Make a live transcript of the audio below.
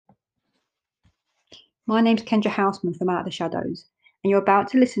My name's Kendra Houseman from Out of the Shadows, and you're about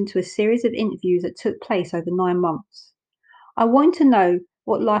to listen to a series of interviews that took place over 9 months. I wanted to know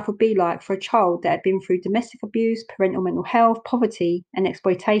what life would be like for a child that had been through domestic abuse, parental mental health, poverty, and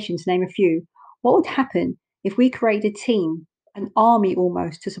exploitation, to name a few. What would happen if we created a team, an army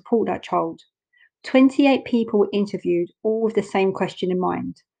almost, to support that child? 28 people were interviewed, all with the same question in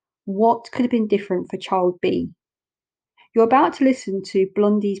mind. What could have been different for child B? You're about to listen to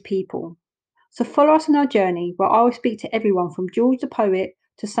Blondie's People. So follow us on our journey where I will speak to everyone from George the poet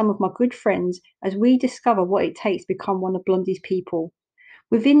to some of my good friends as we discover what it takes to become one of Blondie's people.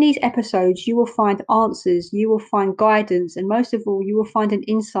 Within these episodes, you will find answers, you will find guidance, and most of all, you will find an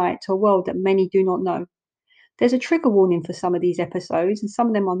insight to a world that many do not know. There's a trigger warning for some of these episodes, and some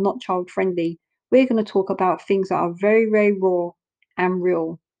of them are not child friendly. We're going to talk about things that are very, very raw and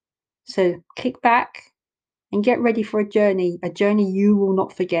real. So kick back and get ready for a journey you will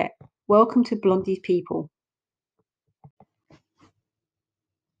not forget. Welcome to Blondie's People.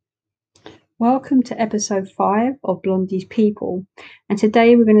 Welcome to episode 5 of Blondie's People. And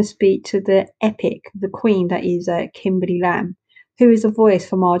today we're going to speak to the epic, the queen that is Kimberly Lamb, who is a voice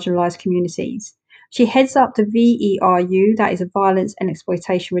for marginalised communities. She heads up the VERU, that is a Violence and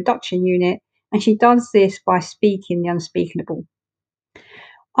Exploitation Reduction Unit, and she does this by speaking the unspeakable.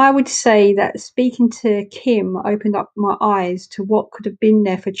 I would say that speaking to Kim opened up my eyes to what could have been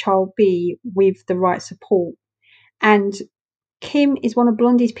there for child B with the right support. And Kim is one of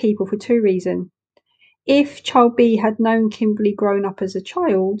Blondie's people for two reasons. If child B had known Kimberly growing up as a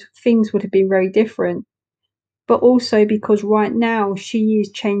child, things would have been very different. But also because right now she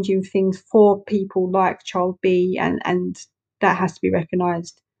is changing things for people like child B, and that has to be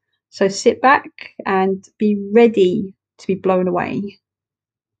recognised. So sit back and be ready to be blown away.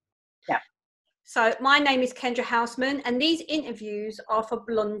 So my name is Kendra Houseman, and these interviews are for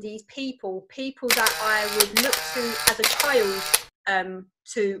Blondie's people that I would look to as a child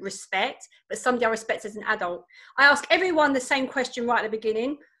to respect, but somebody I respect as an adult. I ask everyone the same question right at the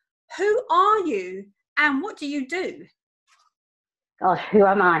beginning. Who are you and what do you do? Gosh, who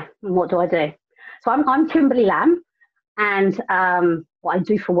am I and what do I do? So I'm Kimberly Lamb, and what I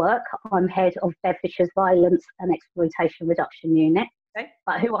do for work, I'm head of Bedfordshire's Violence and Exploitation Reduction Unit. Okay.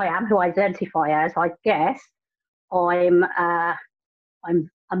 But who I am, who I identify as, I guess, I'm a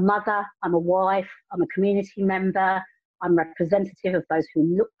mother, I'm a wife, I'm a community member, I'm representative of those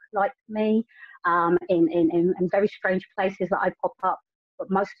who look like me in very strange places that I pop up. But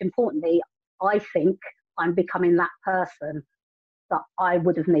most importantly, I think I'm becoming that person that I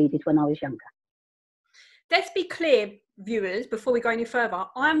would have needed when I was younger. Let's be clear, viewers, before we go any further,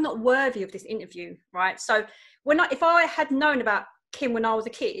 I'm not worthy of this interview, right? So if I had known about Kim when I was a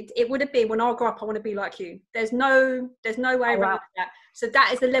kid, it would have been, when I grow up I want to be like you. There's no way around that. So that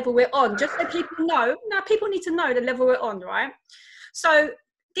is the level we're on, just so people know. Now people need to know the level we're on, right? So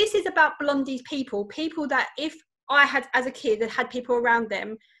this is about Blondie's people that if I had as a kid had people around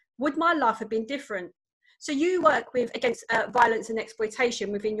them, would my life have been different? So you work against violence and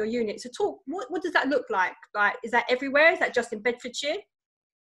exploitation within your unit. So what does that look like? Like, is that everywhere? Is that just in Bedfordshire?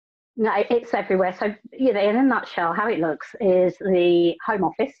 No, it's everywhere. So, in a nutshell, how it looks is the Home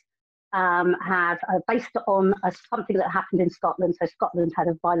Office have, based on something that happened in Scotland. So Scotland had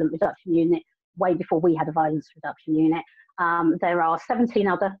a violent reduction unit way before we had a violence reduction unit. There are 17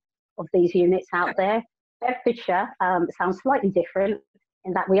 other of these units out there. Bedfordshire sounds slightly different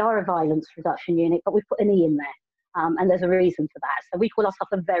in that we are a violence reduction unit, but we put an E in there. And there's a reason for that. So we call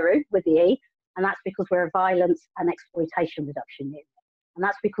ourselves a VERU with the E, and that's because we're a violence and exploitation reduction unit. And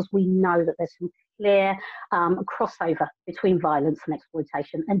that's because we know that there's some clear crossover between violence and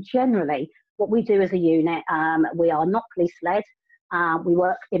exploitation. And generally, what we do as a unit, we are not police-led. We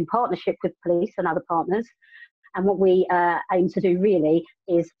work in partnership with police and other partners. And what we aim to do really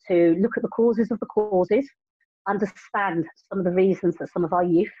is to look at the causes of the causes, understand some of the reasons that some of our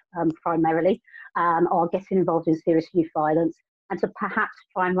youth, primarily, are getting involved in serious youth violence, and to perhaps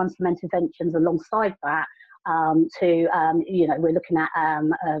try and run some interventions alongside that. We're looking at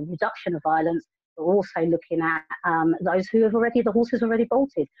a reduction of violence, but also looking at those who have the horse has already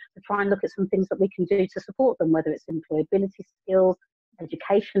bolted, to try and look at some things that we can do to support them, whether it's employability skills,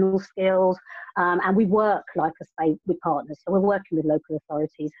 educational skills, and we work, like I say, with partners. So we're working with local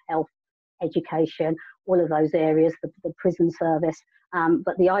authorities, health, education, all of those areas, the prison service.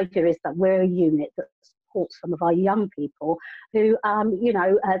 But the idea is that we're a unit that supports some of our young people who,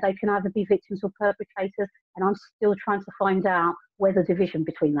 they can either be victims or perpetrators, and I'm still trying to find out where the division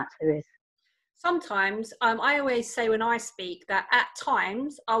between that two is. Sometimes, I always say when I speak that at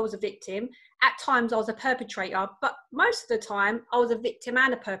times I was a victim, at times I was a perpetrator, but most of the time I was a victim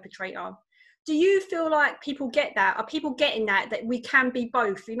and a perpetrator. Do you feel like people get that? Are people getting that we can be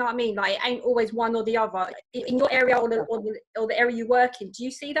both? You know what I mean? Like, it ain't always one or the other. In your area or the area you work in, do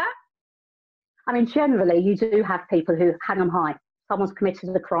you see that? I mean, generally, you do have people who hang them high. Someone's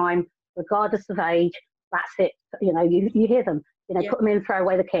committed a crime, regardless of age. That's it. You know, you hear them. You know, put them in, throw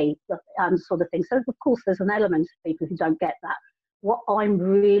away the key, sort of thing. So, of course, there's an element of people who don't get that. What I'm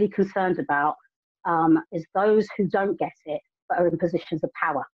really concerned about is those who don't get it, but are in positions of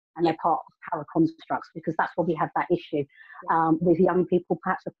power. And they're part of power constructs, because that's where we have that issue with young people,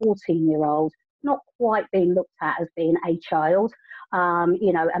 perhaps a 14-year-old, not quite being looked at as being a child,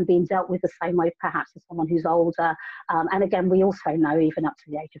 you know, and being dealt with the same way perhaps as someone who's older. And again, we also know even up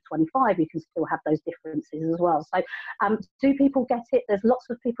to the age of 25, you can still have those differences as well. So do people get it? There's lots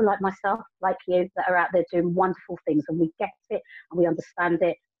of people like myself, like you, that are out there doing wonderful things, and we get it and we understand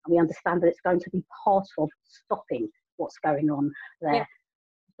it, and we understand that it's going to be part of stopping what's going on there. Yeah.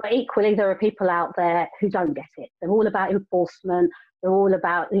 But equally, there are people out there who don't get it. They're all about enforcement. They're all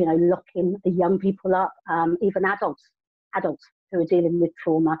about, you know, locking the young people up, even adults who are dealing with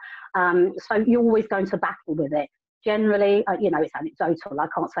trauma. So you're always going to battle with it. Generally, you know, it's anecdotal. I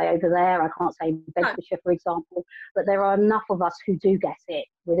can't say over there. I can't say in Bedfordshire, for example. But there are enough of us who do get it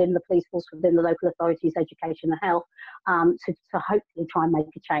within the police force, within the local authorities, education and health, to hopefully try and make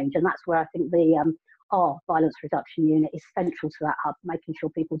a change. And that's where I think our violence reduction unit is central to that hub, making sure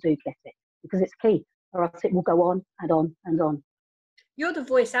people do get it, because it's key, or else it will go on and on and on. You're the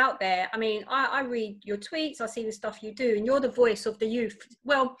voice out there. I mean, I read your tweets, I see the stuff you do, and you're the voice of the youth.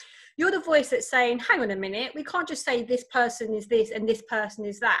 Well, you're the voice that's saying, hang on a minute, we can't just say this person is this and this person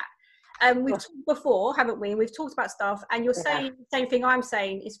is that. We've talked before, haven't we? We've talked about stuff, and you're saying the same thing I'm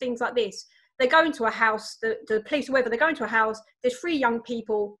saying, is things like this. They go into a house, the police, whoever, they go into a house, there's 3 young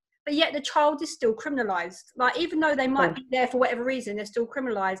people, but yet the child is still criminalised. Like, even though they might be there for whatever reason, they're still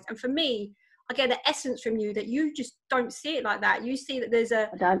criminalised. And for me, I get the essence from you that you just don't see it like that. You see that there's a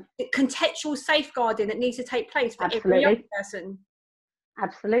contextual safeguarding that needs to take place for every young person.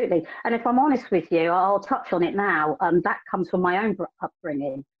 Absolutely. And if I'm honest with you, I'll touch on it now. That comes from my own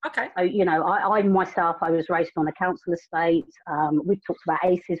upbringing. Okay. So, you know, I myself, I was raised on a council estate. We've talked about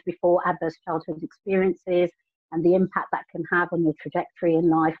ACEs before, adverse childhood experiences, and the impact that can have on your trajectory in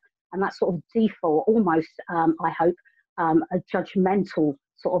life. And that sort of default, almost, I hope, a judgmental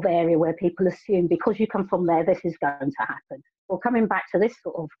sort of area where people assume because you come from there, this is going to happen. Well, coming back to this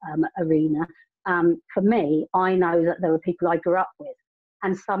sort of arena, for me, I know that there were people I grew up with,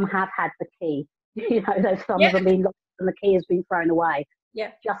 and some have had the key. You know, there's some of them been lost and the key has been thrown away,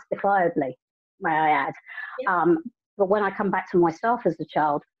 justifiably, may I add. But when I come back to myself as a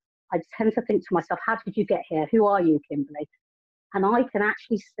child, I tend to think to myself, how did you get here? Who are you, Kimberly? And I can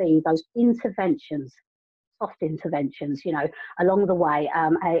actually see those interventions, soft interventions, you know, along the way.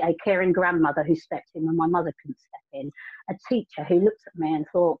 A caring grandmother who stepped in when my mother couldn't step in. A teacher who looked at me and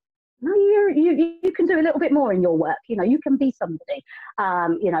thought, no, you can do a little bit more in your work. You know, you can be somebody.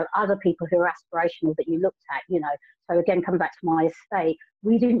 You know, other people who are aspirational that you looked at, you know. So again, coming back to my estate,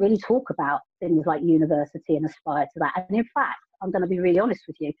 we didn't really talk about things like university and aspire to that. And in fact, I'm going to be really honest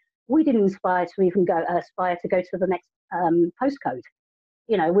with you, we didn't aspire to even aspire to go to the next postcode.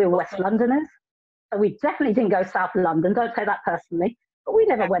 You know, we were West Londoners, so we definitely didn't go South London. Don't say that personally, but we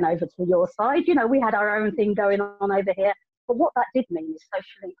never went over to your side. You know, we had our own thing going on over here. But what that did mean is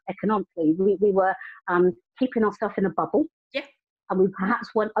socially, economically, we were keeping ourselves in a bubble. Yeah. And we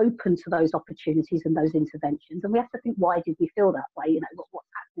perhaps weren't open to those opportunities and those interventions. And we have to think, why did we feel that way? You know, what's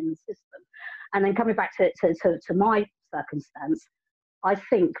happening in the system? And then coming back to my circumstance, I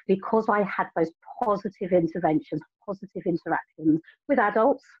think because I had those positive interventions, positive interactions with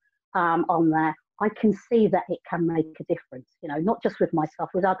adults on there, I can see that it can make a difference, you know, not just with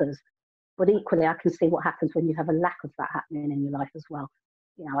myself, with others, but equally I can see what happens when you have a lack of that happening in your life as well.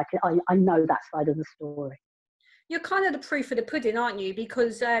 You know, I know that side of the story. You're kind of the proof of the pudding, aren't you?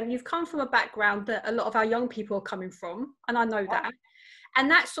 Because you've come from a background that a lot of our young people are coming from, and I know that. And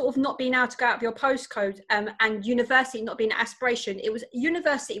that sort of not being able to go out of your postcode and university not being an aspiration. It was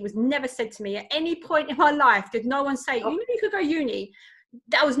university was never said to me at any point in my life. Did no one say, you know, you could go uni?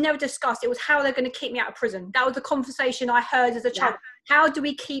 That was never discussed. It was how they're going to keep me out of prison. That was the conversation I heard as a child. How do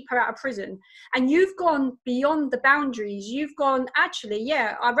we keep her out of prison? And you've gone beyond the boundaries. You've gone, actually,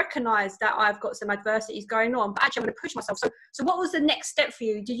 I recognise that I've got some adversities going on, but actually I'm going to push myself. So what was the next step for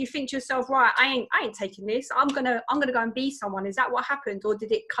you? Did you think to yourself, right, I ain't taking this. I'm gonna go and be someone. Is that what happened, or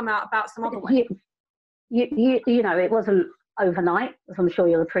did it come out about some other way? You know, it wasn't overnight, as I'm sure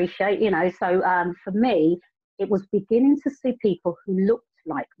you'll appreciate. You know, so for me, it was beginning to see people who looked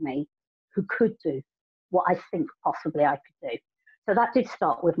like me, who could do what I think possibly I could do. So that did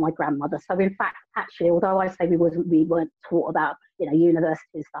start with my grandmother. So in fact, actually, although I say we weren't taught about, you know, university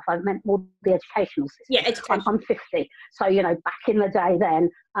and stuff, I meant more the educational system. Yeah, education. I'm 50, so you know, back in the day, then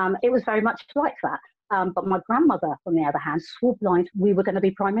it was very much like that. But my grandmother, on the other hand, swore blind we were going to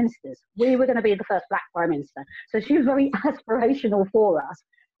be prime ministers. We were going to be the first black prime minister. So she was very aspirational for us.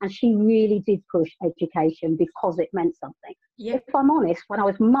 And she really did push education because it meant something. Yeah. If I'm honest, when I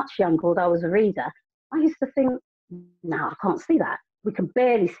was much younger, although I was a reader, I used to think, no, I can't see that. We can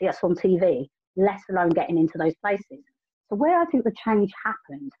barely see us on TV, let alone getting into those places. So where I think the change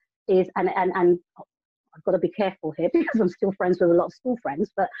happened is, and I've got to be careful here because I'm still friends with a lot of school friends,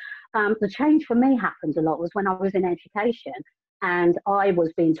 but the change for me happened a lot was when I was in education and I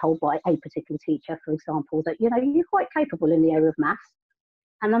was being told by a particular teacher, for example, that, you know, you're quite capable in the area of maths.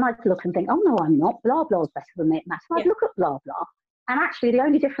 And then I'd look and think, oh, no, I'm not. Blah, blah is better than me at maths. And I'd look at blah, blah. And actually, the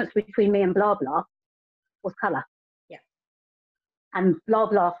only difference between me and blah, blah was colour. Yeah. And blah,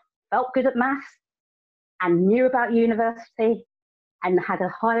 blah felt good at maths and knew about university and had a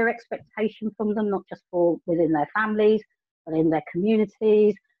higher expectation from them, not just for within their families, but in their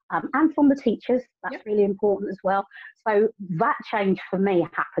communities, and from the teachers. That's really important as well. So that change for me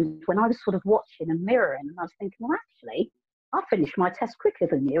happened when I was sort of watching and mirroring. And I was thinking, well, actually, I finished my test quicker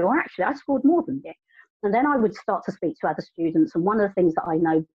than you, or actually I scored more than you. And then I would start to speak to other students. And one of the things that I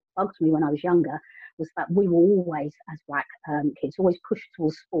know bugged me when I was younger was that we were always, as black kids, always pushed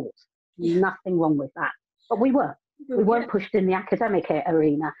towards sports. Nothing wrong with that. But we were. We weren't pushed in the academic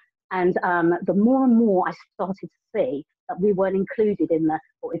arena. And the more and more I started to see that we weren't included in the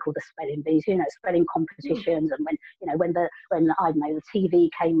what we call the spelling bees, you know, spelling competitions, and when, you know, when I don't know, the TV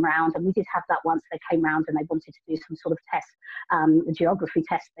came round, and we did have that once. They came round and they wanted to do some sort of test, the geography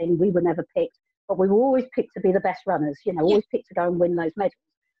test thing. We were never picked, but we were always picked to be the best runners. You know, always picked to go and win those medals.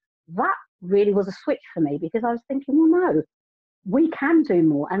 That really was a switch for me because I was thinking, well, no, we can do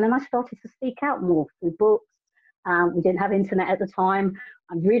more. And then I started to seek out more through books. We didn't have internet at the time.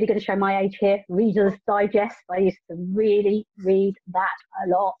 I'm really going to show my age here. Reader's Digest. I used to really read that a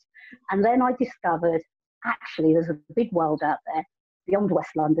lot. And then I discovered, actually, there's a big world out there beyond West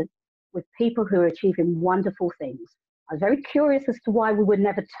London with people who are achieving wonderful things. I was very curious as to why we were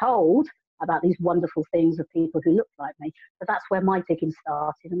never told about these wonderful things of people who looked like me. But that's where my digging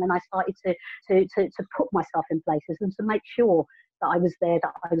started. And then I started to put myself in places and to make sure that I was there,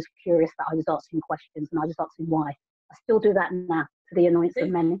 that I was curious, that I was asking questions, and I was asking why. I still do that now, to the annoyance of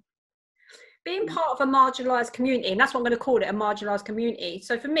many. Being part of a marginalised community, and that's what I'm going to call it, a marginalised community.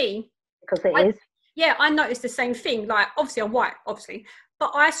 So for me, because it is. Yeah, I noticed the same thing. Like, obviously, I'm white, obviously.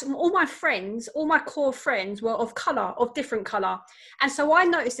 But all my friends, all my core friends were of colour, of different colour. And so I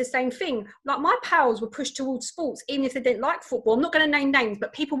noticed the same thing. Like, my pals were pushed towards sports, even if they didn't like football. I'm not going to name names,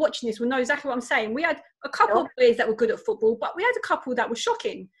 but people watching this will know exactly what I'm saying. We had a couple of boys that were good at football, but we had a couple that were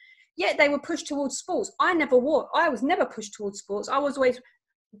shocking. Yet they were pushed towards sports. I was never pushed towards sports. I was always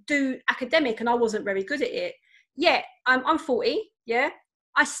do academic, and I wasn't very good at it. Yet, I'm 40, yeah?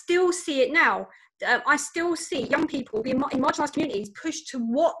 I still see it now. I still see young people in marginalised communities pushed to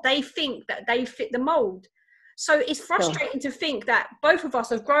what they think that they fit the mould. So it's frustrating to think that both of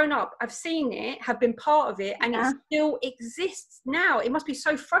us have grown up, have seen it, have been part of it, and it still exists now. It must be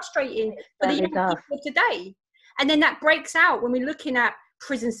so frustrating for the young people of today. And then that breaks out when we're looking at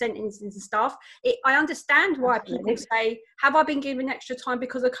prison sentences and stuff. I understand why people say, have I been given extra time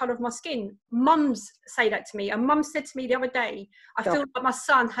because of the colour of my skin? Mums say that to me. A mum said to me the other day, I feel like my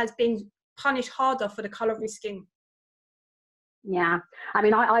son has been punished harder for the colour of his skin. Yeah, I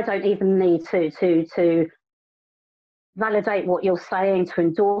mean, I don't even need to validate what you're saying, to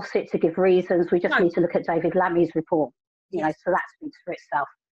endorse it, to give reasons. We just need to look at David Lammy's report, you know, so that speaks for itself.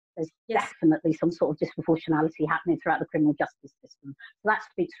 There's definitely some sort of disproportionality happening throughout the criminal justice system. So that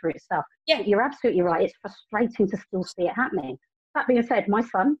speaks for itself. Yeah. But you're absolutely right. It's frustrating to still see it happening. That being said, my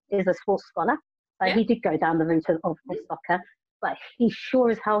son is a sports scholar. So he did go down the route of soccer, but he sure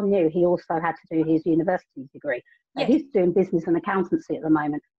as hell knew he also had to do his university degree. So he's doing business and accountancy at the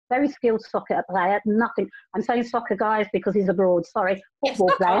moment. Very skilled soccer player. Nothing. I'm saying soccer, guys, because he's abroad. Sorry,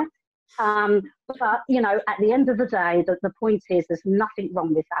 football player. But you know, at the end of the day, the point is there's nothing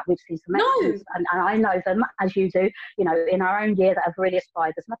wrong with that. We've seen some excellence, and I know them as you do, you know, in our own year that have really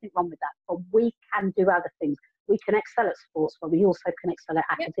aspired. There's nothing wrong with that, but we can do other things. We can excel at sports, but we also can excel at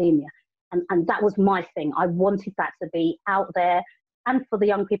academia, and that was my thing. I wanted that to be out there, and for the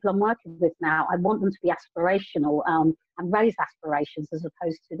young people I'm working with now, I want them to be aspirational and raise aspirations, as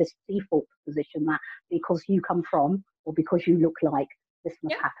opposed to this default position that because you come from or because you look like, this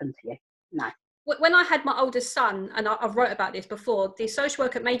must happen to you. No. When I had my oldest son, and I've wrote about this before, the social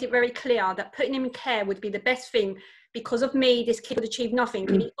worker made it very clear that putting him in care would be the best thing. Because of me, this kid would achieve nothing.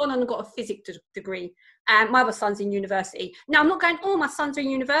 And he's gone on and got a physics degree. And my other son's in university. Now, I'm not going, oh, my son's in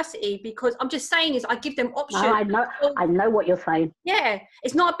university, because I'm just saying is I give them options. No, I know what you're saying. Yeah,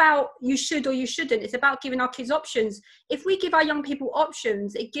 it's not about you should or you shouldn't. It's about giving our kids options. If we give our young people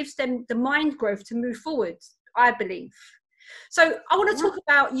options, it gives them the mind growth to move forward, I believe. So I want to talk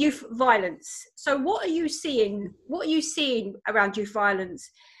about youth violence. So what are you seeing? What are you seeing around youth violence?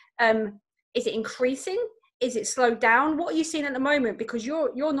 Is it increasing? Is it slowed down? What are you seeing at the moment? Because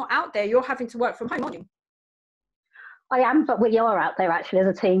you're not out there. You're having to work from home, aren't you? I am, but we are out there actually as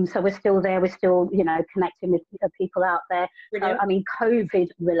a team. So we're still there. We're still, connecting with people out there. I mean, COVID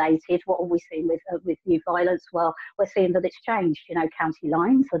related, what are we seeing with youth violence? Well, we're seeing that it's changed. County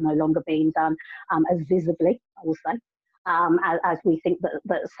lines are no longer being done as visibly, I will say. As we think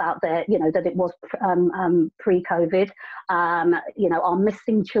that's out there, that it was pre-COVID. Our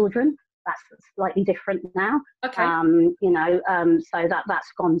missing children, that's slightly different now. Okay. So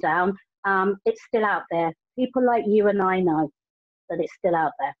that's gone down. It's still out there. People like you and I know that it's still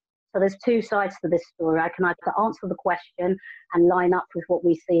out there. So there's two sides to this story. I can either answer the question and line up with what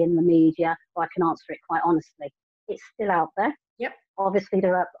we see in the media, or I can answer it quite honestly. It's still out there. Yep. Obviously,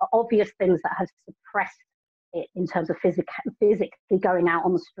 there are obvious things that have suppressed it in terms of physically going out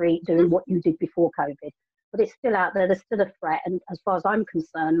on the street, doing what you did before COVID. But it's still out there. There's still a threat. And as far as I'm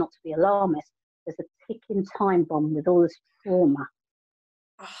concerned, not to be alarmist, there's a ticking time bomb with all this trauma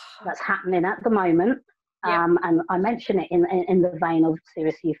that's happening at the moment. Yep. And I mention it in the vein of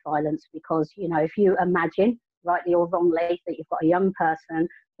serious youth violence because, if you imagine, rightly or wrongly, that you've got a young person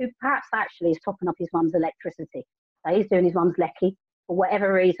who perhaps actually is topping up his mum's electricity. So he's doing his mum's lecky for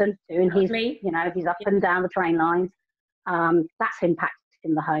whatever reason, doing his up and down the train lines. That's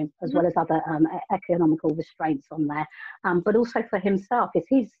impacting the home as well as other economical restraints on there. But also for himself, if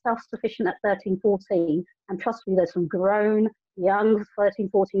he's self-sufficient at 13, 14, and trust me, there's some grown, young 13,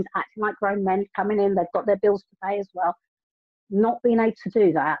 14s acting like grown men coming in, they've got their bills to pay as well. Not being able to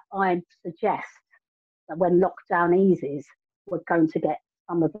do that, I suggest that when lockdown eases, we're going to get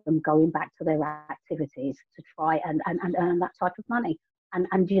some of them going back to their activities to try and earn that type of money. And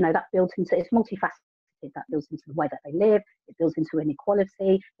that builds into, it's multifaceted. That builds into the way that they live, it builds into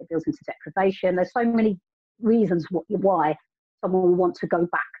inequality, it builds into deprivation. There's so many reasons why someone will want to go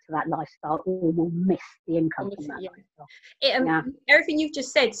back to that lifestyle or will miss the income from that lifestyle. Everything you've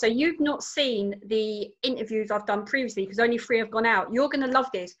just said, so you've not seen the interviews I've done previously because only 3 have gone out. You're going to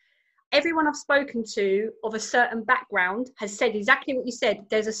love this. Everyone I've spoken to of a certain background has said exactly what you said.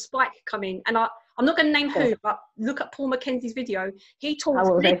 There's a spike coming, and I'm not going to name who, but look at Paul McKenzie's video. He talks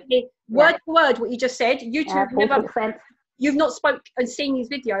literally word for word what you just said. You've not spoke and seen his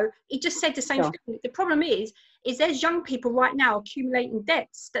video. He just said the same thing. The problem is there's young people right now accumulating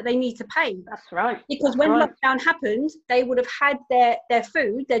debts that they need to pay. That's right. Because when lockdown happened, they would have had their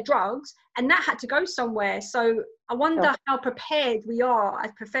food, their drugs, and that had to go somewhere. So I wonder how prepared we are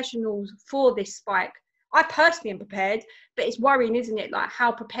as professionals for this spike. I personally am prepared, but it's worrying, isn't it? Like,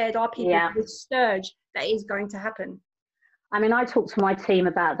 how prepared are people for this surge that is going to happen? I mean, I talk to my team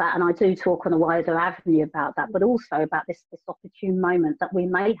about that, and I do talk on a wider avenue about that, but also about this opportune moment that we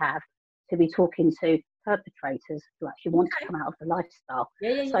may have to be talking to perpetrators who actually want to come out of the lifestyle.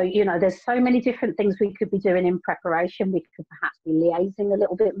 So, there's so many different things we could be doing in preparation. We could perhaps be liaising a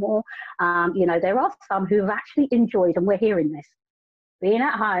little bit more. There are some who have actually enjoyed, and we're hearing this, being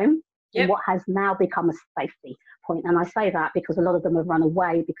at home in what has now become a safety point. And I say that because a lot of them have run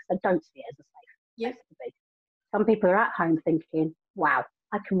away because they don't see it as a safe place to be. Some people are at home thinking, wow,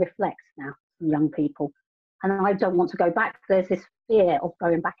 I can reflect now, young people. And I don't want to go back. There's this fear of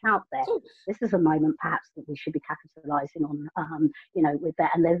going back out there. This is a moment perhaps that we should be capitalising on, with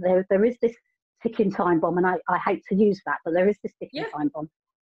that. And there is this ticking time bomb, and I hate to use that, but there is this ticking time bomb.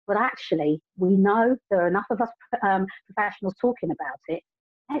 But actually, we know there are enough of us professionals talking about it.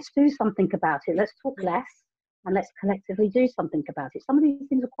 Let's do something about it. Let's talk less, and let's collectively do something about it. Some of these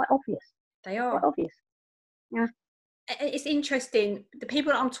things are quite obvious. They are. Quite obvious. Yeah. It's interesting. The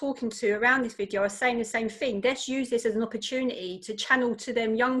people that I'm talking to around this video are saying the same thing. Let's use this as an opportunity to channel to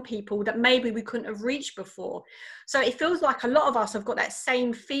them young people that maybe we couldn't have reached before. So it feels like a lot of us have got that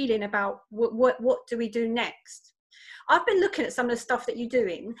same feeling about what do we do next? I've been looking at some of the stuff that you're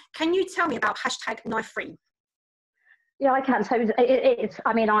doing. Can you tell me about #KnifeFree? Yeah, I can. So it's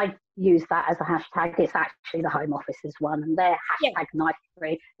I mean, I use that as a hashtag. It's actually the Home Office's one, and their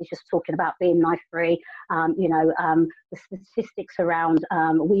 #KnifeFree is just talking about being knife-free. The statistics around,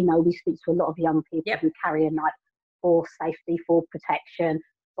 we speak to a lot of young people who carry a knife for safety, for protection,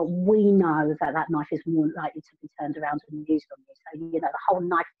 but we know that that knife is more likely to be turned around and used on you. So, you know, the whole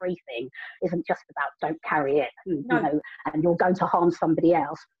knife-free thing isn't just about don't carry it, you know, and you're going to harm somebody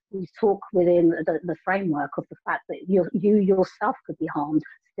else. We talk within the framework of the fact that you yourself could be harmed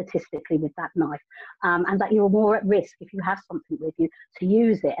statistically with that knife, and that you're more at risk if you have something with you to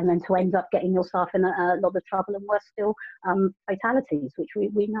use it and then to end up getting yourself in a lot of trouble, and worse still, fatalities, which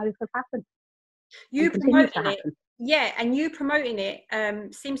we know have happened. You promoting it, yeah, and you promoting it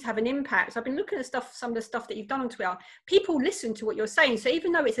seems to have an impact. So I've been looking at some of the stuff that you've done on Twitter. People listen to what you're saying. So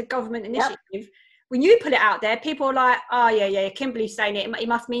even though it's a government initiative, when you put it out there, people are like, oh yeah, Kimberly's saying it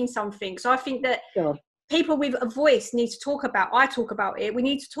must mean something. So I think that people with a voice need to talk about. I talk about it. We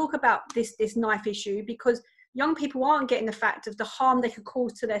need to talk about this knife issue, because young people aren't getting the fact of the harm they could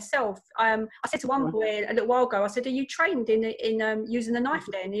cause to themselves. I said to one boy a little while ago, I said, "Are you trained in using the knife?"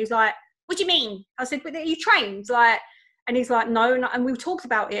 Then and he was like, "What do you mean?" I said, "But are you trained?" Like, and he's like, "No." And we talked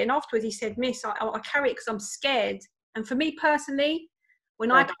about it, and afterwards he said, "Miss, I carry it because I'm scared." And for me personally,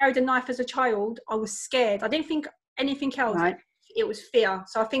 when I carried a knife as a child, I was scared. I didn't think anything else. Right. It was fear.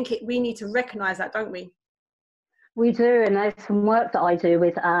 So I think we need to recognise that, don't we? We do, and there's some work that I do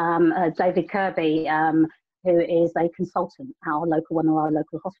with David Kirby, who is a consultant at one of our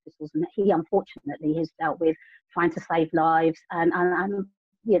local hospitals, and he unfortunately has dealt with trying to save lives and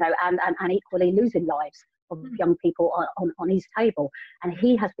you know, and equally losing lives of young people on his table. And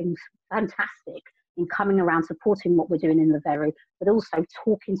he has been fantastic in coming around, supporting what we're doing in the Very, but also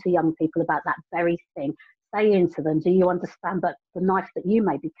talking to young people about that very thing, saying to them, do you understand that the knife that you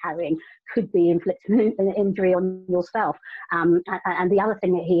may be carrying could be inflicting an injury on yourself? And the other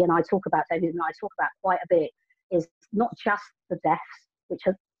thing that he and I talk about, David and I talk about quite a bit, is not just the deaths, which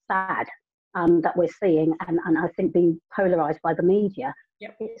are sad, that we're seeing, and I think being polarised by the media.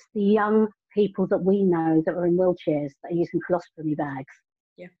 Yep. It's the young people that we know that are in wheelchairs, that are using colostomy bags,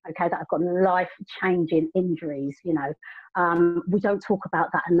 okay, that have got life-changing injuries, you know. We don't talk about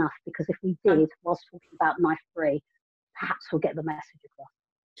that enough, because if we did, whilst talking about knife-free, perhaps we'll get the message across.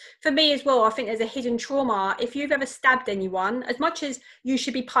 For me as well, I think there's a hidden trauma. If you've ever stabbed anyone, as much as you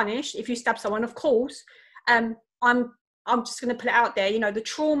should be punished if you stab someone, of course, I'm just going to put it out there, you know, the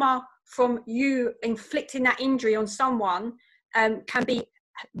trauma from you inflicting that injury on someone can be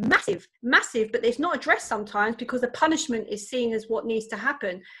massive, but it's not addressed sometimes because the punishment is seen as what needs to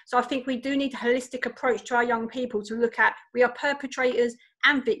happen. So I think we do need a holistic approach to our young people to look at, we are perpetrators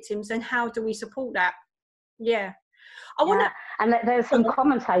and victims, and how do we support that? I want to, and there's some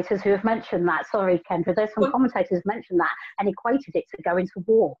commentators who have mentioned that. Sorry, Kendra, there's some commentators who have mentioned that and equated it to going to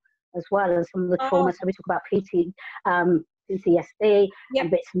war as well as some of the trauma. So we talk about PTSD and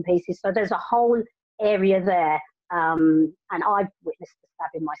bits and pieces. So there's a whole area there. And I've witnessed the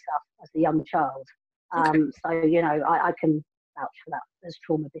stabbing myself as a young child. So, you know, I can vouch for that. There's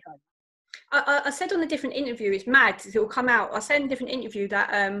trauma behind that. I said on a different interview, it's mad, it will come out. I said in a different interview that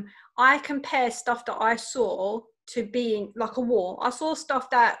I compare stuff that I saw to being like a war. I saw stuff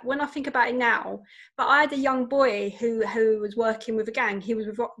that, when I think about it now, but I had a young boy who was working with a gang. He was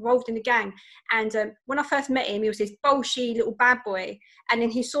involved in a gang, and when I first met him, he was this bolshy little bad boy, and then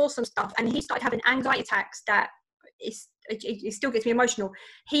he saw some stuff and he started having anxiety attacks that it still gets me emotional.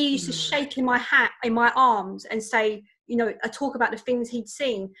 He used to shake in my arms and say, you know, I talk about the things he'd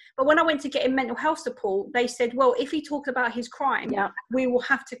seen. But when I went to get him mental health support, they said, well, if he talks about his crime, we'll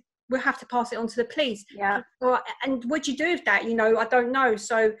have to pass it on to the police. And what do you do with that? You know, I don't know.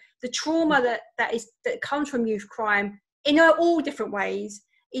 So the trauma that comes from youth crime in all different ways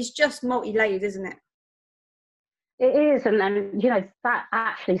is just multi-layered, isn't it? It is, and you know, that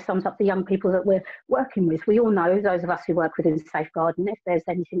actually sums up the young people that we're working with. We all know, those of us who work within safeguarding, if there's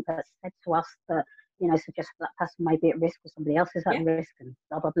anything that's said to us that, you know, suggests that person may be at risk or somebody else is at risk and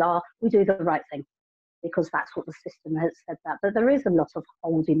blah, blah, blah, we do the right thing, because that's what the system has said that. But there is a lot of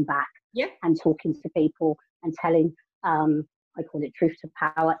holding back and talking to people and telling, I call it truth to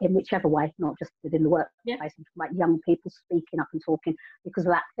power, in whichever way, not just within the workplace. I'm talking about young people speaking up and talking because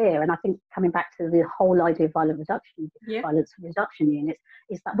of that fear. And I think coming back to the whole idea of violence reduction units,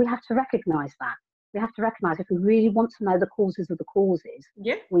 is that we have to recognise that. We have to recognise, if we really want to know the causes of the causes,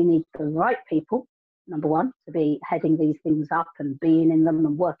 we need the right people, number one, to be heading these things up and being in them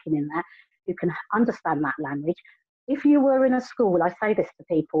and working in there, who can understand that language. If you were in a school, I say this to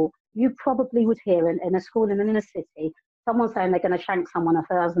people, you probably would hear in a school in an inner city, someone saying they're going to shank someone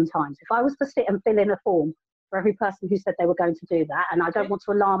 1,000 times. If I was to sit and fill in a form for every person who said they were going to do that, and I don't want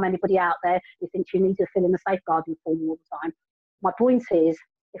to alarm anybody out there who thinks you need to fill in a safeguarding form all the time, my point is,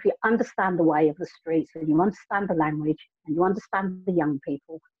 if you understand the way of the streets and you understand the language and you understand the young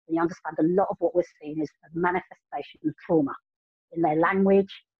people, and you understand a lot of what we're seeing is a manifestation of trauma in their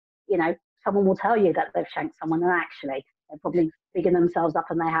language, you know, someone will tell you that they've shanked someone, and actually they're probably bigging themselves up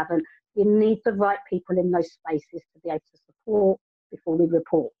and they haven't. You need the right people in those spaces to be able to support before we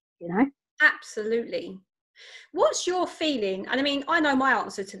report, you know? Absolutely. What's your feeling? And I mean, I know my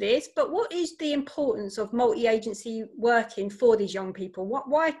answer to this, but what is the importance of multi-agency working for these young people?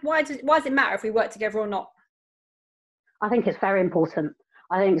 Why does it matter if we work together or not? I think it's very important.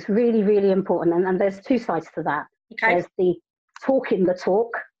 I think it's really, really important. And there's two sides to that. Okay. There's the talking the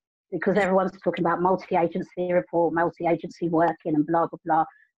talk, because everyone's talking about multi-agency report, multi-agency working and blah, blah, blah.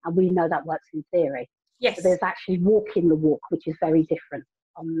 And we know that works in theory. Yes. But there's actually walking the walk, which is very different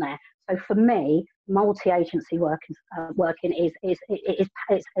on there. So for me, multi-agency working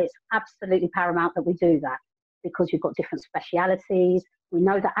it's absolutely paramount that we do that, because you've got different specialities. We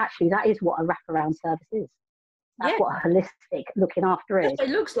know that actually that is what a wraparound service is. That's what a holistic looking after is. That's what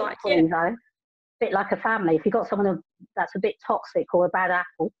it looks like. Yeah. Though, a bit like a family. If you've got someone that's a bit toxic or a bad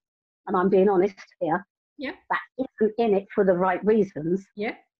apple, and I'm being honest here, that isn't in it for the right reasons,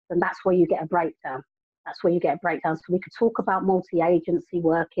 then that's where you get a breakdown. That's where you get a breakdown. So we could talk about multi-agency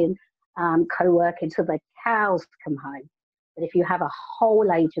working, co-working till the cows come home. But if you have a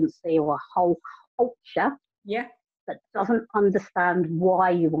whole agency or a whole culture that doesn't understand why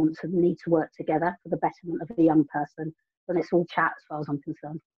you need to work together for the betterment of the young person, then it's all chat as far as I'm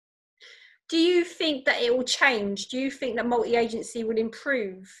concerned. Do you think that it will change? Do you think that multi-agency will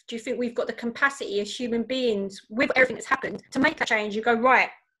improve? Do you think we've got the capacity as human beings, with everything that's happened, to make that change? You go, right,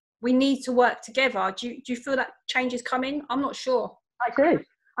 we need to work together. Do you feel that change is coming? I'm not sure. I do.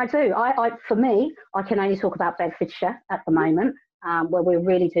 For me, I can only talk about Bedfordshire at the moment, where we're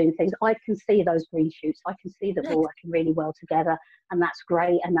really doing things. I can see those green shoots. I can see that we're working really well together, and that's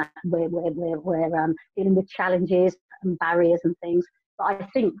great. And that we're dealing with challenges and barriers and things. But I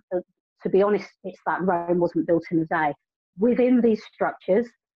think that, to be honest, it's that Rome wasn't built in a day. Within these structures,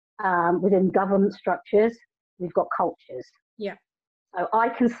 within government structures, we've got cultures. Yeah. So I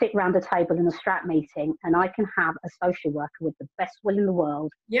can sit around a table in a strat meeting, and I can have a social worker with the best will in the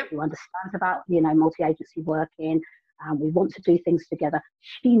world, who understands about, multi-agency working. We want to do things together.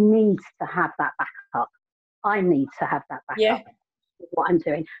 She needs to have that backup. I need to have that backup. With what I'm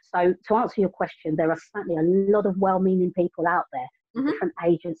doing. So to answer your question, there are certainly a lot of well-meaning people out there, different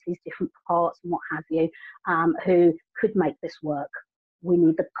agencies, different parts, and what have you, who could make this work. We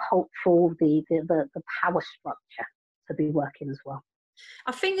need the cultural, the power structure to be working as well.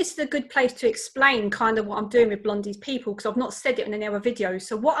 I think this is a good place to explain kind of what I'm doing with Blondie's People, because I've not said it in any other videos.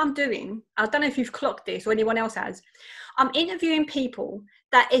 So what I'm doing, I don't know if you've clocked this or anyone else has, I'm interviewing people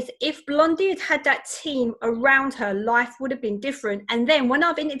that if Blondie had had that team around her, life would have been different. And then when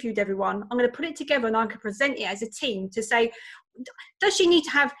I've interviewed everyone, I'm going to put it together and I can present it as a team to say, does she need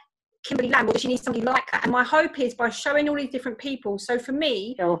to have Kimberly Lamb, or does she need somebody like that? And my hope is by showing all these different people. So for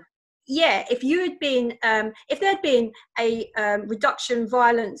me, if you had been, if there had been a reduction,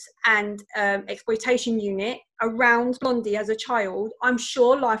 violence and exploitation unit around Blondie as a child, I'm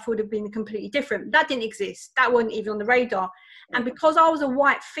sure life would have been completely different. That didn't exist. That wasn't even on the radar. And because I was a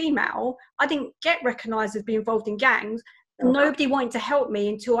white female, I didn't get recognised as being involved in gangs. Nobody wanted to help me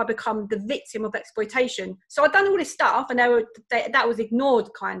until I become the victim of exploitation. So I'd done all this stuff, and that was ignored,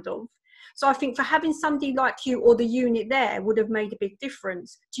 kind of. So I think for having somebody like you or the unit there would have made a big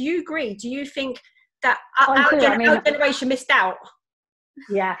difference. Do you agree? Do you think that our generation missed out?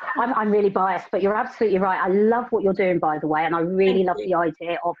 Yeah, I'm really biased, but you're absolutely right. I love what you're doing, by the way, and I really love the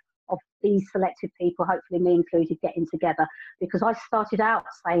idea of these selected people, hopefully me included, getting together, because I started out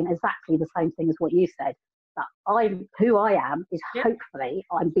saying exactly the same thing as what you said, that who I am is hopefully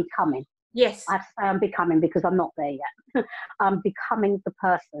I'm becoming. Yes. I have to say I'm becoming, because I'm not there yet. I'm becoming the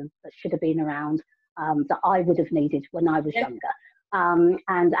person that should have been around, that I would have needed when I was younger.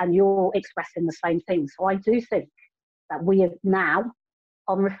 And you're expressing the same thing. So I do think that we are now,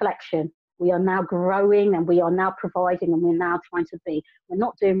 on reflection, we are now growing, and we are now providing, and we're now trying to be. We're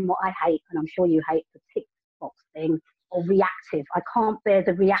not doing what I hate, and I'm sure you hate, the tick box thing, or reactive. I can't bear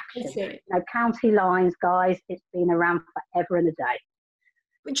the reaction. County lines, guys, it's been around forever and a day.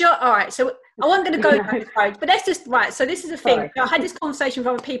 All right, so I wasn't going to go down this road, but that's just right. So this is the thing. I had this conversation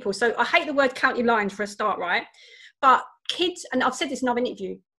with other people. So I hate the word county lines for a start, right? But kids, and I've said this in another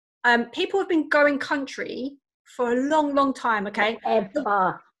interview, people have been going country for a long, long time, okay?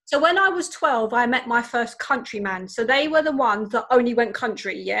 So when I was 12, I met my first countryman. So they were the ones that only went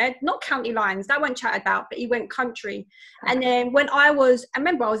country, not county lines. That won't chat about, but he went country. And then when I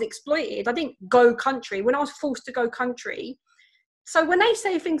remember I was exploited. I didn't go country. When I was forced to go country. So when they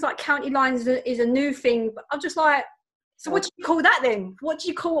say things like county lines is a new thing, I'm just like, So what do you call that then? What do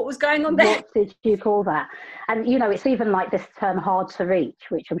you call what was going on there? What did you call that? And, you know, it's even like this term hard to reach,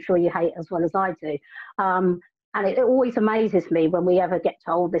 which I'm sure you hate as well as I do. And it always amazes me when we ever get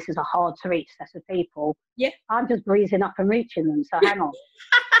told this is a hard to reach set of people. Yeah. I'm just breezing up and reaching them. So hang on.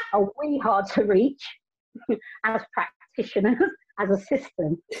 Are we hard to reach as practitioners, as a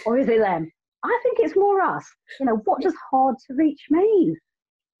system, or is it them? I think it's more us. You know, what does hard to reach mean?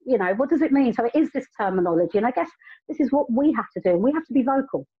 You know, what does it mean? So it is this terminology, and I guess this is what we have to do. We have to be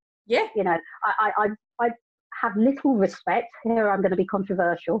vocal. Yeah. You know, I have little respect. Here I'm going to be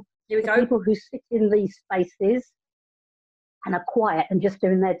controversial. Here we for go. people who sit in these spaces and are quiet and just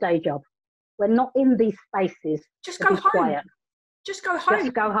doing their day job. We're not in these spaces Just to go be home. quiet. Just go home.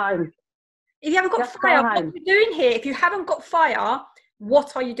 Just go home. If you haven't got Just go fire, what are home. you doing here? If you haven't got fire,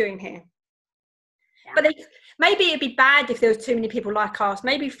 what are you doing here? Yeah. But maybe it'd be bad if there was too many people like us.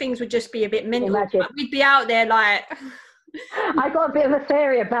 Maybe things would just be a bit mental. Imagine. Like, we'd be out there like... I got a bit of a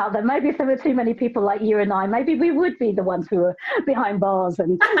theory about that. Maybe if there were too many people like you and I, maybe we would be the ones who were behind bars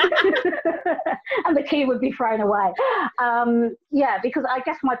and and the key would be thrown away. Yeah, because I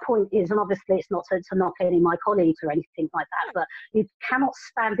guess my point is, and obviously it's not to knock any of my colleagues or anything like that, but you cannot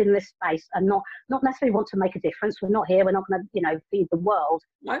stand in this space and not necessarily want to make a difference. We're not here. We're not going to, you know, feed the world.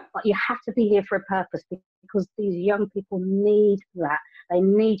 No. But you have to be here for a purpose, because these young people need that. They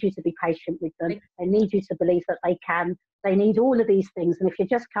need you to be patient with them. They need you to believe that they can. They need all of these things. And if you're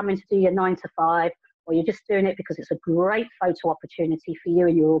just coming to do your 9 to 5, or you're just doing it because it's a great photo opportunity for you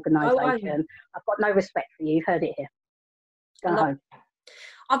and your organisation, I've got no respect for you. You've heard it here. Go home.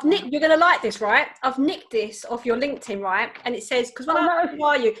 I've nicked, you're going to like this, right? I've nicked this off your LinkedIn, right? And it says, because when who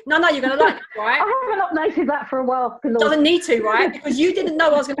are you? No, you're going to like it, right? I haven't updated that for a while. Doesn't need to, right? Because you didn't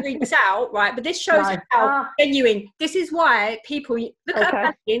know I was going to read this out, right? But this shows how genuine. This is why people, look at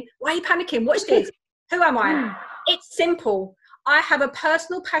her panicking. Why are you panicking? Watch this. Who am I? It's simple. I have a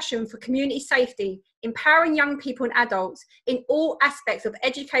personal passion for community safety, empowering young people and adults in all aspects of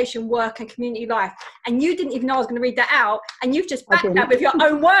education, work and community life. And you didn't even know I was going to read that out, and you've just backed that with your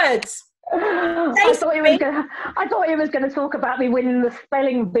own words. I thought he was going to talk about me winning the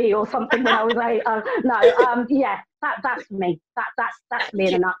spelling bee or something when I was 8. Yeah, that's me. That's me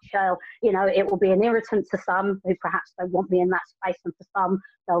in a nutshell. You know, it will be an irritant to some who perhaps don't want me in that space, and for some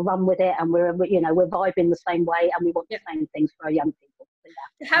they'll run with it, and we're vibing the same way, and we want the same things for our young people.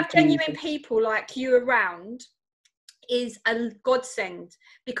 To have genuine people like you around is a godsend,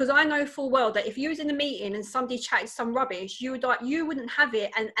 because I know full well that if you was in a meeting and somebody chatted some rubbish, you wouldn't have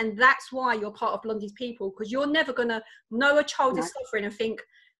it, and that's why you're part of Blondie's people, because you're never gonna know a child is suffering and think,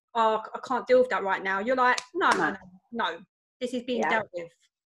 oh, I can't deal with that right now. You're like, no, this is being dealt with.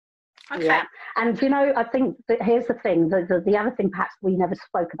 Okay. Yeah. And you know, I think that here's the thing, the other thing perhaps we never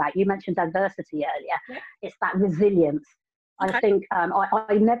spoke about, you mentioned diversity earlier. It's that resilience. I think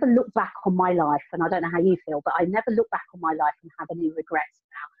I never look back on my life, and I don't know how you feel, but I never look back on my life and have any regrets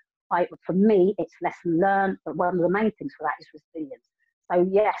now. For me, it's lesson learned, but one of the main things for that is resilience. So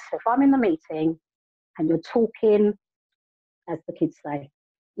yes, if I'm in the meeting and you're talking, as the kids say,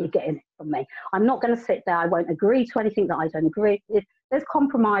 you're getting it from me. I'm not going to sit there. I won't agree to anything that I don't agree with. There's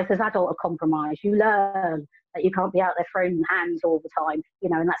compromise, there's adult compromise. You learn that you can't be out there throwing hands all the time, you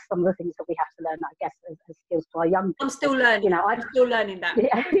know, and that's some of the things that we have to learn, I guess, as skills to our young people. I'm still learning. You know, I'm still learning that.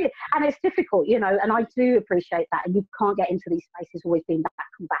 Yeah, and it's difficult, you know, and I do appreciate that. And you can't get into these spaces always being that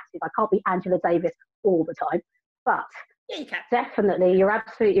combative. I can't be Angela Davis all the time, but yeah, you can. Definitely, you're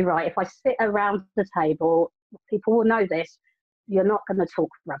absolutely right. If I sit around the table, people will know this. You're not going to talk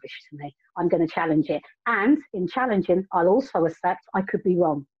rubbish to me. I'm going to challenge it. And in challenging, I'll also accept I could be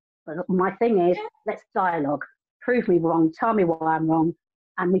wrong. But my thing is, let's dialogue. Prove me wrong. Tell me why I'm wrong.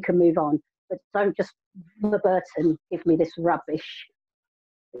 And we can move on. But don't just verbatim give me this rubbish,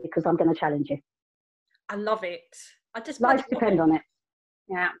 because I'm going to challenge you. I love it. Lives depend on it.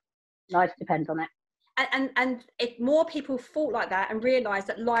 Yeah. Lives depend on it. And if more people thought like that and realised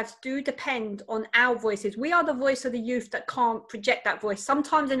that lives do depend on our voices, we are the voice of the youth that can't project that voice.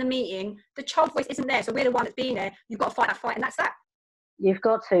 Sometimes in a meeting, the child voice isn't there, so we're the one that's being there. You've got to fight that fight, and that's that. You've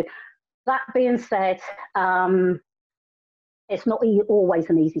got to. That being said, it's not always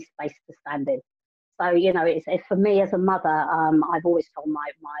an easy space to stand in. So, you know, it's for me as a mother, I've always told my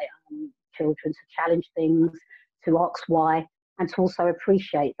children to challenge things, to ask why, and to also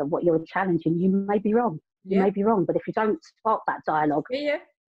appreciate that what you're challenging, you may be wrong. You may be wrong, but if you don't spark that dialogue,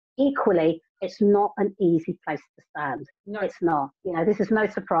 equally, it's not an easy place to stand. No. It's not. You know, this is no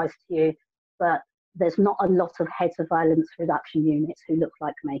surprise to you, but there's not a lot of heads of violence reduction units who look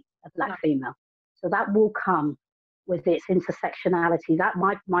like me, a black female. So that will come with its intersectionality. That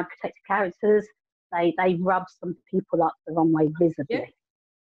my protected characters, They rub some people up the wrong way visibly,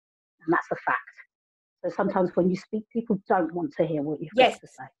 and that's a fact. So sometimes when you speak, people don't want to hear what you've got to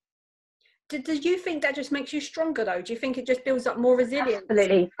say. Do you think that just makes you stronger, though? Do you think it just builds up more resilience?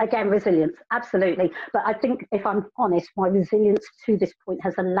 Absolutely. Again, resilience. Absolutely. But I think, if I'm honest, my resilience to this point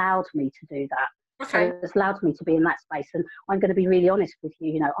has allowed me to do that. Okay. So it's allowed me to be in that space. And I'm going to be really honest with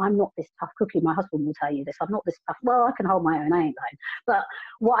you. You know, I'm not this tough cookie. My husband will tell you this. I'm not this tough. Well, I can hold my own. I ain't lying. But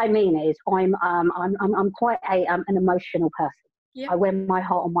what I mean is, I'm quite an emotional person. Yeah. I wear my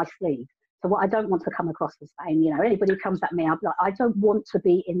heart on my sleeve. So what I don't want to come across as saying, you know, anybody who comes at me, I'm like, I don't want to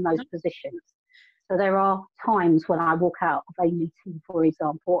be in those positions. So there are times when I walk out of a meeting, for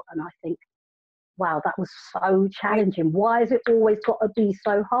example, and I think, wow, that was so challenging. Why has it always got to be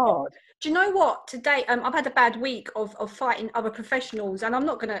so hard? Do you know what? Today, I've had a bad week of fighting other professionals, and I'm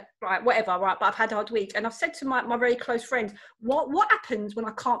not going to, but I've had a hard week. And I've said to my very close friends, what happens when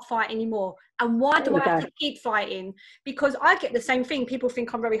I can't fight anymore? And why do I have to keep fighting? Because I get the same thing. People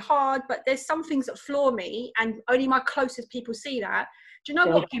think I'm very hard, but there's some things that floor me, and only my closest people see that. Do you know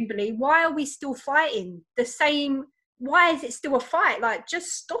what, Kimberly? Why are we still fighting the same? Why is it still a fight? Like,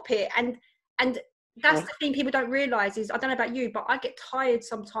 just stop it. And that's the thing people don't realise is, I don't know about you, but I get tired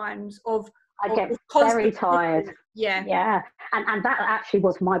sometimes I get very tired. Yeah. And that actually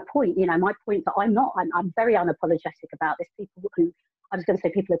was my point. You know, my point that I'm very unapologetic about this. People who, I was going to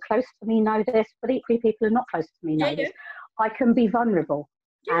say people who are close to me know this, but equally people who are not close to me know this. I can be vulnerable.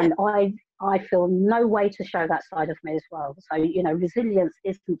 And I feel no way to show that side of me as well. So, you know, resilience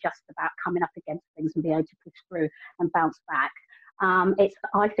isn't just about coming up against things and being able to push through and bounce back. It's,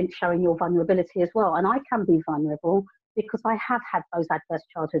 I think, showing your vulnerability as well. And I can be vulnerable because I have had those adverse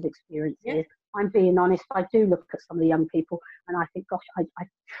childhood experiences. I'm being honest. I do look at some of the young people and I think, gosh, I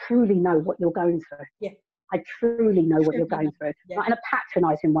truly know what you're going through. I truly know what you're going through. Not in a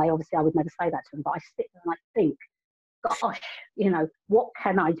patronising way. Obviously, I would never say that to them, but I sit there and I think, gosh, you know, what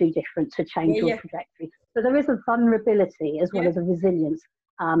can I do different to change your trajectory? So there is a vulnerability as well as a resilience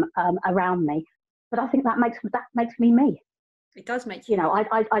around me. But I think that makes me me. It does make you. You know,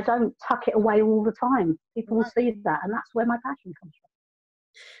 I don't tuck it away all the time. People will see that, and that's where my passion comes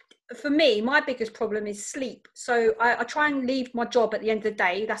from. For me, my biggest problem is sleep. So I try and leave my job at the end of the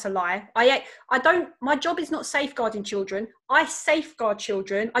day. That's a lie. My job is not safeguarding children. I safeguard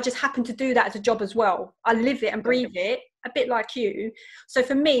children. I just happen to do that as a job as well. I live it and breathe it, a bit like you. So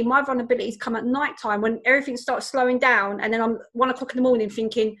for me, my vulnerabilities come at night time when everything starts slowing down. And then I'm 1 o'clock in the morning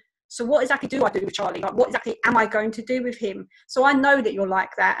thinking, so what exactly do I do with Charlie? Like, what exactly am I going to do with him? So I know that you're like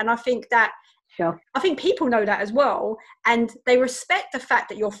that. And I think that, I think people know that as well. And they respect the fact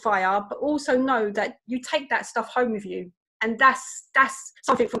that you're fire, but also know that you take that stuff home with you. And that's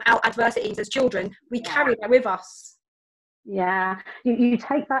something from our adversities as children. We carry that with us. Yeah, you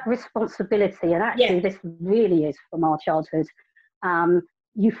take that responsibility. And actually, this really is from our childhood.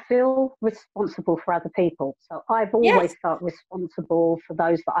 You feel responsible for other people. So I've always felt responsible for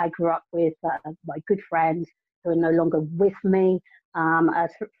those that I grew up with, my good friends who are no longer with me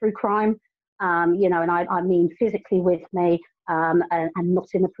through crime, you know, and I mean physically with me and not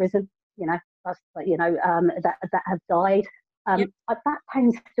in a prison, you know, that have died. That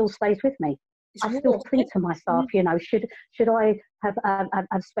pain still stays with me. I still think to myself, you know, should I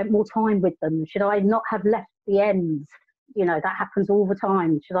have spent more time with them? Should I not have left the ends? You know, that happens all the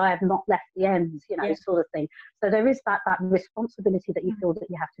time. Should I have not left the ends? You know, sort of thing. So there is that responsibility that you feel that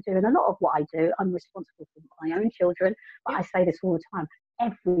you have to do. And a lot of what I do, I'm responsible for my own children. But I say this all the time.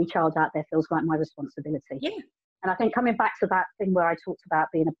 Every child out there feels like my responsibility. And I think coming back to that thing where I talked about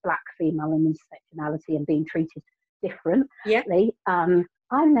being a black female and intersectionality and being treated differently,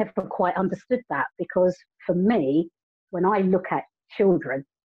 I never quite understood that, because for me, when I look at children,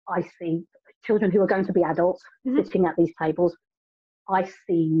 I see children who are going to be adults sitting at these tables. I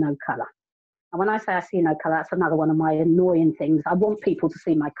see no colour. And when I say I see no colour, that's another one of my annoying things. I want people to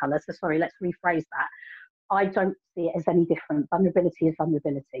see my colour. So sorry, let's rephrase that. I don't see it as any different. Vulnerability is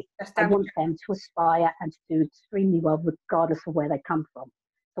vulnerability. I want them to aspire and to do extremely well regardless of where they come from.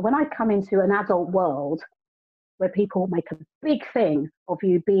 So when I come into an adult world where people make a big thing of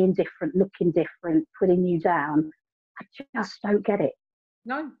you being different, looking different, putting you down, I just don't get it.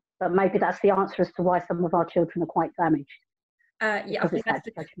 No. But maybe that's the answer as to why some of our children are quite damaged. Because it's that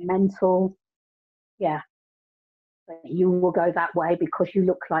judgmental. You will go that way because you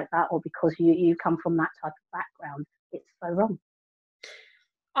look like that, or because you come from that type of background. It's so wrong.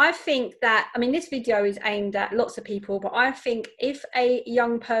 I think that, I mean, this video is aimed at lots of people, but I think if a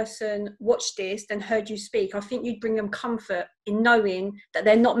young person watched this and heard you speak, I think you'd bring them comfort in knowing that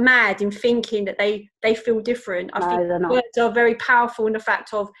they're not mad in thinking that they feel different. I think words are very powerful in the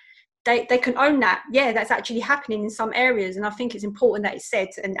fact of, they can own that. Yeah, that's actually happening in some areas, and I think it's important that it's said,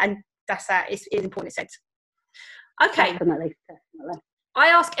 and that's that. It's important it's said. Okay. Definitely. I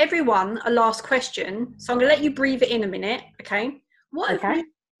ask everyone a last question, so I'm going to let you breathe it in a minute. Okay. What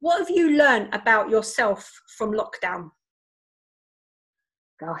have you learned about yourself from lockdown?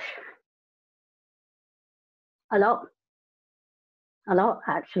 Gosh, a lot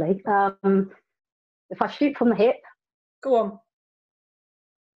actually. If I shoot from the hip, Go on.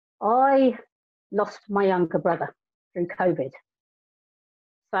 I lost my younger brother through COVID.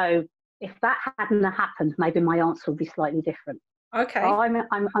 So if that hadn't happened, maybe my answer would be slightly different. Okay.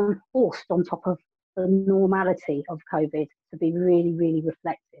 I'm forced on top of the normality of COVID to be really, really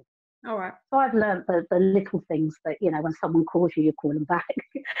reflective. All right. So I've learned the little things that, you know, when someone calls you, you call them back.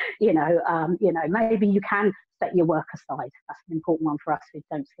 You know, maybe you can set your work aside. That's an important one for us who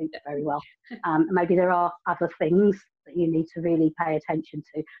don't sleep very well. Maybe there are other things that you need to really pay attention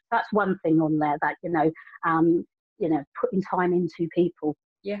to. That's one thing on there, that, putting time into people.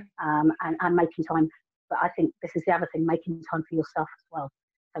 Yeah. And making time. But I think this is the other thing, making time for yourself as well.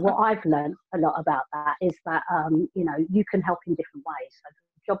 So what I've learned a lot about that is that, you can help in different ways. So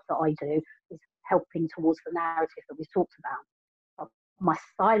the job that I do is helping towards the narrative that we talked about. My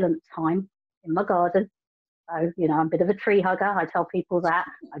silent time in my garden. So, I'm a bit of a tree hugger. I tell people that.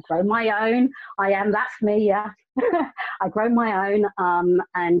 I grow my own. That's me, yeah. I grow my own.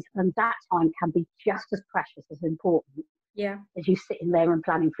 And that time can be just as precious, as important, as you sitting there and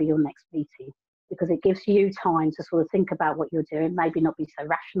planning for your next meeting, because it gives you time to sort of think about what you're doing, maybe not be so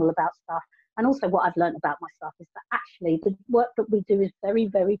rational about stuff. And also what I've learned about myself is that actually the work that we do is very,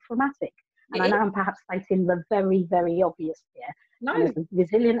 very traumatic. And I know I'm perhaps stating the very, very obvious here. No. And as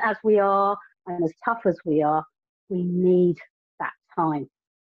resilient as we are and as tough as we are, we need that time,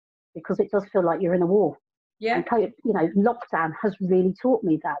 because it does feel like you're in a war. Yeah. And, lockdown has really taught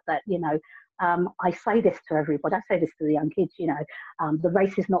me that, I say this to everybody. I say this to the young kids, the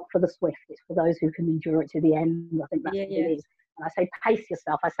race is not for the swift. It's for those who can endure it to the end. I think that's what it is. And I say, pace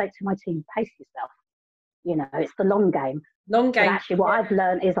yourself. I say to my team, pace yourself. It's the long game. Long game. But actually, what I've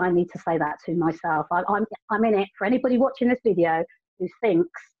learned is I need to say that to myself. I'm in it. For anybody watching this video who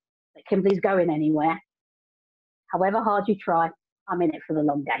thinks that Kimberly's going anywhere, however hard you try, I'm in it for the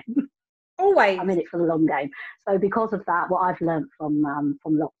long game. Always. I'm in it for the long game. So because of that, what I've learned from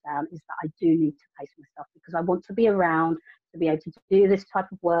lockdown is that I do need to pace myself, because I want to be around to be able to do this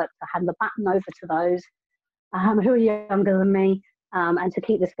type of work, to hand the baton over to those who are younger than me, and to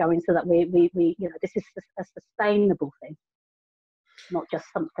keep this going, so that we this is a sustainable thing, not just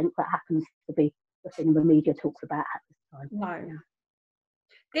something that happens to be the thing the media talks about at this time. No. Yeah.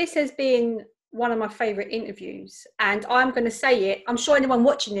 This has been one of my favourite interviews, and I'm going to say it. I'm sure anyone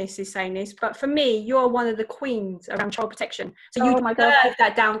watching this is saying this, but for me, you're one of the queens around child protection. So you deserve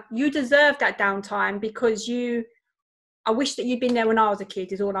that down. You deserve that downtime, because I wish that you'd been there when I was a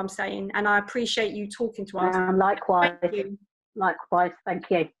kid. Is all I'm saying, and I appreciate you talking to us. Likewise. Thank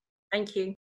you. Thank you.